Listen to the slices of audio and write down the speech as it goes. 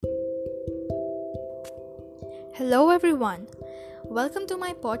Hello, everyone. Welcome to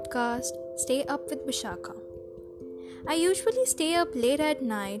my podcast, Stay Up with Vishaka. I usually stay up late at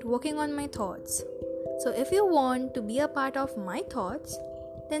night working on my thoughts. So, if you want to be a part of my thoughts,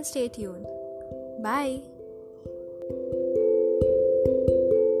 then stay tuned. Bye.